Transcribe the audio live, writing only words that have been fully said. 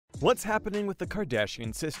What's happening with the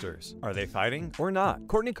Kardashian sisters? Are they fighting or not?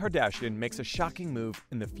 Kourtney Kardashian makes a shocking move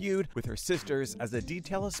in the feud with her sisters as the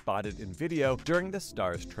detail is spotted in video during the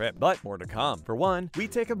star's trip. But more to come. For one, we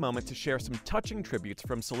take a moment to share some touching tributes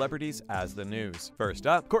from celebrities as the news. First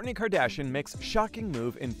up, Kourtney Kardashian makes shocking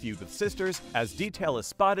move in feud with sisters as detail is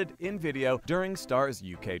spotted in video during star's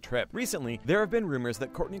UK trip. Recently, there have been rumors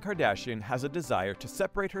that Kourtney Kardashian has a desire to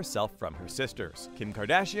separate herself from her sisters, Kim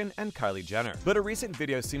Kardashian and Kylie Jenner. But a recent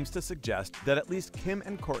video seems to suggest that at least Kim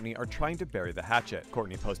and Kourtney are trying to bury the hatchet.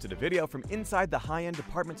 Kourtney posted a video from inside the high-end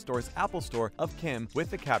department store's Apple store of Kim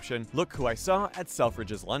with the caption, "Look who I saw at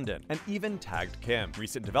Selfridges London," and even tagged Kim.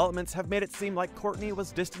 Recent developments have made it seem like Kourtney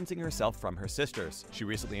was distancing herself from her sisters. She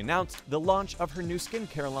recently announced the launch of her new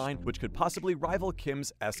skincare line, which could possibly rival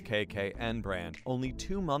Kim's SKKN brand, only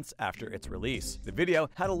 2 months after its release. The video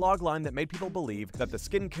had a logline that made people believe that the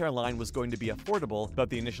skincare line was going to be affordable, but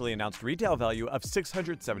the initially announced retail value of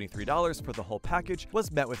 $673 for the whole package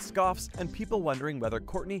was met with scoffs and people wondering whether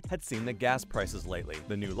Kourtney had seen the gas prices lately.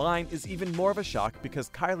 The new line is even more of a shock because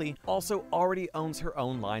Kylie also already owns her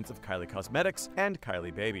own lines of Kylie Cosmetics and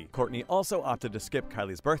Kylie Baby. Kourtney also opted to skip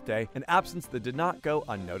Kylie's birthday, an absence that did not go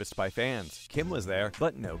unnoticed by fans. Kim was there,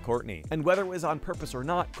 but no Kourtney. And whether it was on purpose or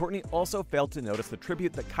not, Kourtney also failed to notice the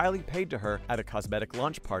tribute that Kylie paid to her at a cosmetic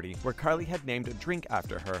launch party where Kylie had named a drink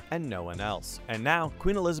after her and no one else. And now,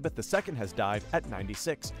 Queen Elizabeth II has died at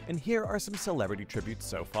 96, and here are some celebrity tributes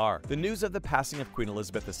so far. The news of the passing of Queen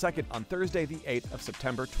Elizabeth II on Thursday, the 8th of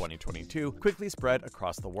September 2022, quickly spread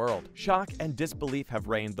across the world. Shock and disbelief have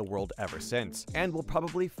reigned the world ever since, and will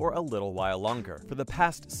probably for a little while longer. For the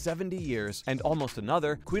past 70 years, and almost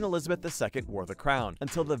another, Queen Elizabeth II wore the crown,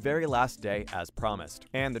 until the very last day as promised.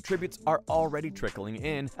 And the tributes are already trickling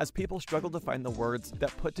in as people struggle to find the words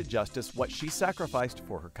that put to justice what she sacrificed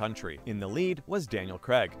for her country. In the lead was Daniel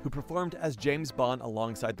Craig, who performed as James Bond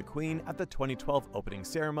alongside the Queen at the 2012 opening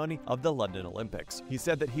ceremony of the London Olympics. He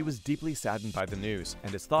said that he was deeply saddened by the news,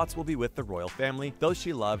 and his thoughts will be with the royal family, those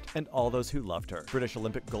she loved, and all those who loved her. British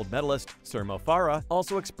Olympic gold medalist Sir Mo Farah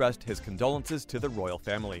also expressed his condolences to the royal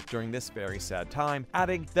family during this very sad time,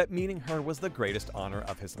 adding that meeting her was the greatest honor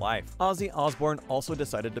of his life. Ozzy Osbourne also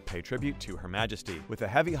decided to pay tribute to Her Majesty. "With a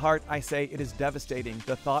heavy heart, I say it is devastating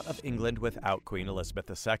the thought of England without Queen Elizabeth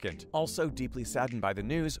II. Also deeply saddened by the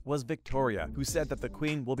news was Victoria, who said that the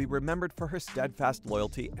Queen will be remembered for her steadfast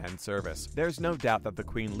loyalty and service. There's no doubt that the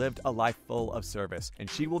Queen lived a life full of service, and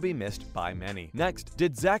she will be missed by many." Next,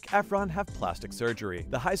 did Zac Efron have plastic surgery?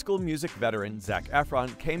 The High School Music veteran Zac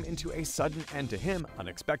Efron came into a sudden and to him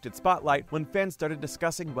unexpected spotlight when fans started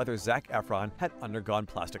discussing whether Zac Efron had undergone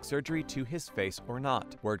plastic surgery to his face or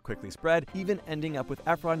not. Word quickly spread, even ending up with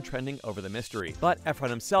Efron trending over the mystery. But Efron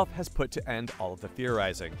himself has put to end all of the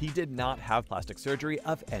theorizing. He did not have plastic surgery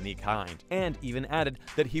of any kind, and even added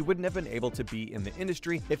that he wouldn't have been able to be in the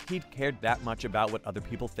industry if he'd cared that much about what other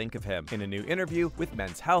people think of him. In a new interview with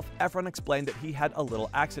Men's Health, Efron explained that he had a little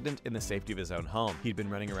accident in the safety of his own home. He'd been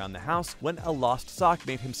running around the house when a lost sock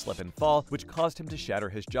made him slip and fall, which caused him to shatter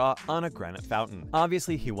his jaw on a granite fountain.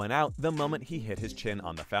 Obviously, he went out the moment he hit his chin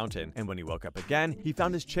on the fountain, and when he woke up again, he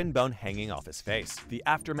found his chin bone hanging off his face. The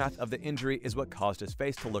aftermath of the injury is what caused his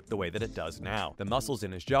face to look the way that it does now. The muscles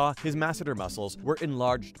in his jaw, his masseter muscles, were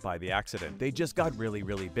enlarged by the accident. They just got really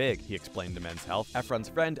big, he explained to Men's Health. Efron's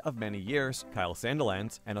friend of many years, Kyle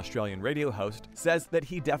Sandilands, an Australian radio host, says that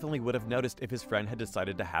he definitely would have noticed if his friend had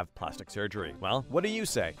decided to have plastic surgery. Well, what do you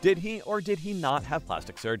say? Did he or did he not have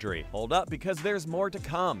plastic surgery? Hold up, because there's more to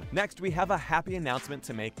come. Next, we have a happy announcement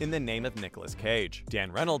to make in the name of Nicolas Cage.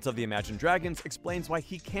 Dan Reynolds of the Imagine Dragons explains why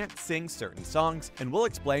he can't sing certain songs, and we'll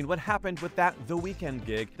explain what happened with that The Weeknd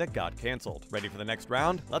gig that got canceled. Ready for the next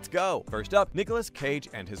round? Let's go! First up, Nicolas Cage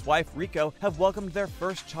and his wife, Rico, have welcomed their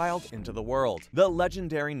first child into the world. The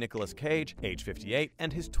legendary Nicolas Cage, age 58,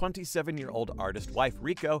 and his 27-year-old artist wife,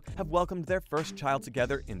 Rico, have welcomed their first child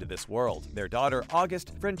together into this world. Their daughter,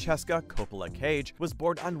 August Francesca Coppola Cage, was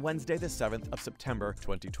born on Wednesday, the 7th of September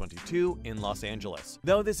 2022 in Los Angeles.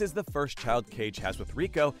 Though this is the first child Cage has with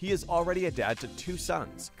Rico, he is already a dad to 2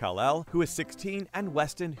 sons, Kal-El, who is 16, and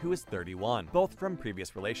Weston, who is 31, both from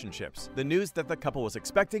previous relationships. The news that the couple was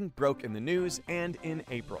expecting broke in the news and in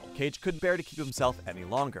April. Cage couldn't bear to keep himself any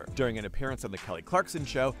longer. During an appearance on The Kelly Clarkson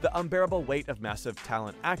Show, the unbearable weight of massive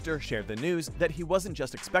talent actor shared the news that he wasn't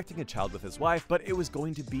just expecting a child with his wife, but it was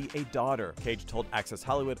going to be a daughter. Cage told Access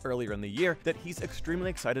Hollywood earlier in the year that he's extremely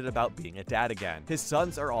excited about being a dad again. His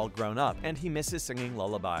sons are all grown up, and he misses singing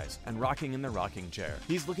lullabies and rocking in the rocking chair.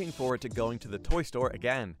 He's looking forward to going to the toy store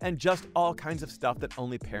again, and just all kinds of stuff that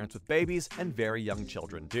only parents with babies and very young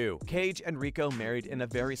children do. Cage and Rico married in a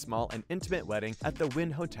very small and intimate wedding at the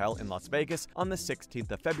Wynn Hotel in Las Vegas on the 16th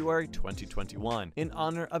of February 2021 in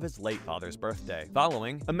honor of his late father's birthday.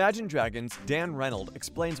 Following, Imagine Dragons' Dan Reynolds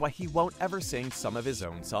explains why he won't ever sing some of his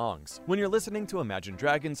own songs. When you're listening to Imagine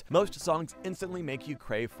Dragons, most songs instantly make you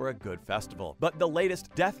crave for a good festival. But the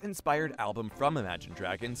latest death-inspired album from Imagine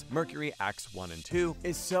Dragons, Mercury Acts 1 and 2,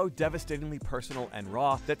 is so devastatingly personal and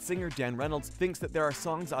raw that singer Dan Reynolds thinks that there are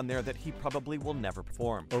songs on there that he probably will never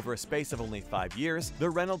perform. Over a space of only 5 years, the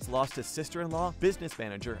Reynolds lost his sister-in-law, business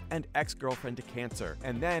manager, and ex-girlfriend to cancer,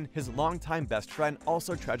 and then his longtime best friend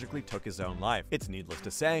also tragically took his own life. It's needless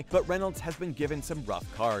to say, but Reynolds has been given some rough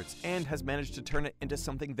cards, and has managed to turn it into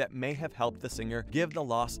something that may have helped the singer give the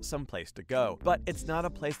loss some place to go. But it's not a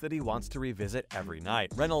place that he wants to revisit every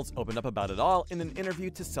night. Reynolds opened up about it all in an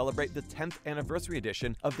interview to celebrate the 10th anniversary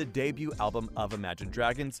edition of the debut album of Imagine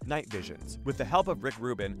Dragons, Night Visions, with the help of Rick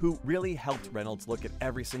Rubin, who really helped Reynolds look at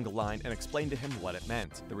every single line and explain to him what it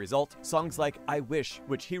meant. The result? Songs like I Wish,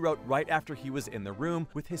 which he wrote right after he was in the room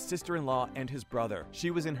with his sister-in-law and his brother.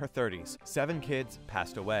 She was in her 30s, 7 kids,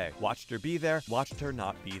 passed away. Watched her be there, watched her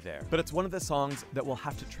not be there. But it's one of the songs that we'll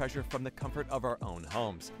have to treasure from the comfort of our own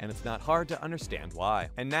homes, and it's not hard to understand why.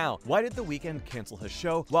 And now, why did The Weeknd cancel his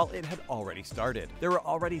show while it had already started? There were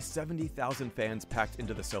already 70,000 fans packed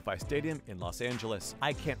into the SoFi Stadium in Los Angeles.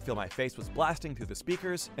 I Can't Feel My Face was blasting through the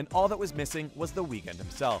speakers, and all that was missing was The Weeknd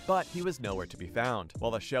himself, but he was nowhere to be found.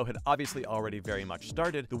 While the show had obviously already very much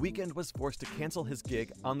started, The Weeknd was forced to cancel his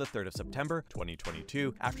gig on the 3rd of September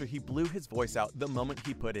 2022 after he blew his voice out the moment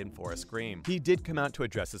he put in for a scream. He did come out to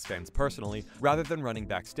address his fans personally, rather than running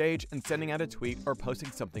backstage and sending out a tweet or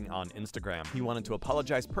posting something on Instagram. He wanted to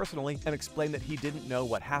apologize personally and explain that he didn't know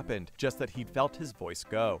what happened, just that he'd felt his voice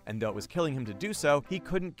go. And though it was killing him to do so, he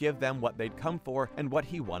couldn't give them what they'd come for and what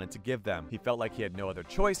he wanted to give them. He felt like he had no other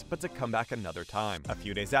choice but to come back another time. A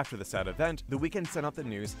few days after the sad event, The Weeknd sent out the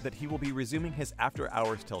news that he will be resuming his After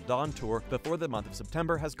Hours Till Dawn tour before the month of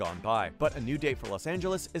September has gone by. But a new date for Los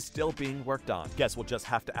Angeles is still being worked on. Guess we'll just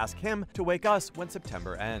have to ask him to wake us when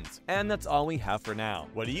September ends. And that's all we have for now.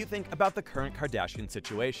 What do you think about the current Kardashian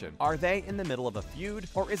situation? Are they in the middle of a feud,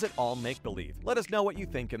 or is it all make-believe? Let us know what you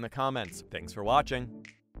think in the comments. Thanks for watching.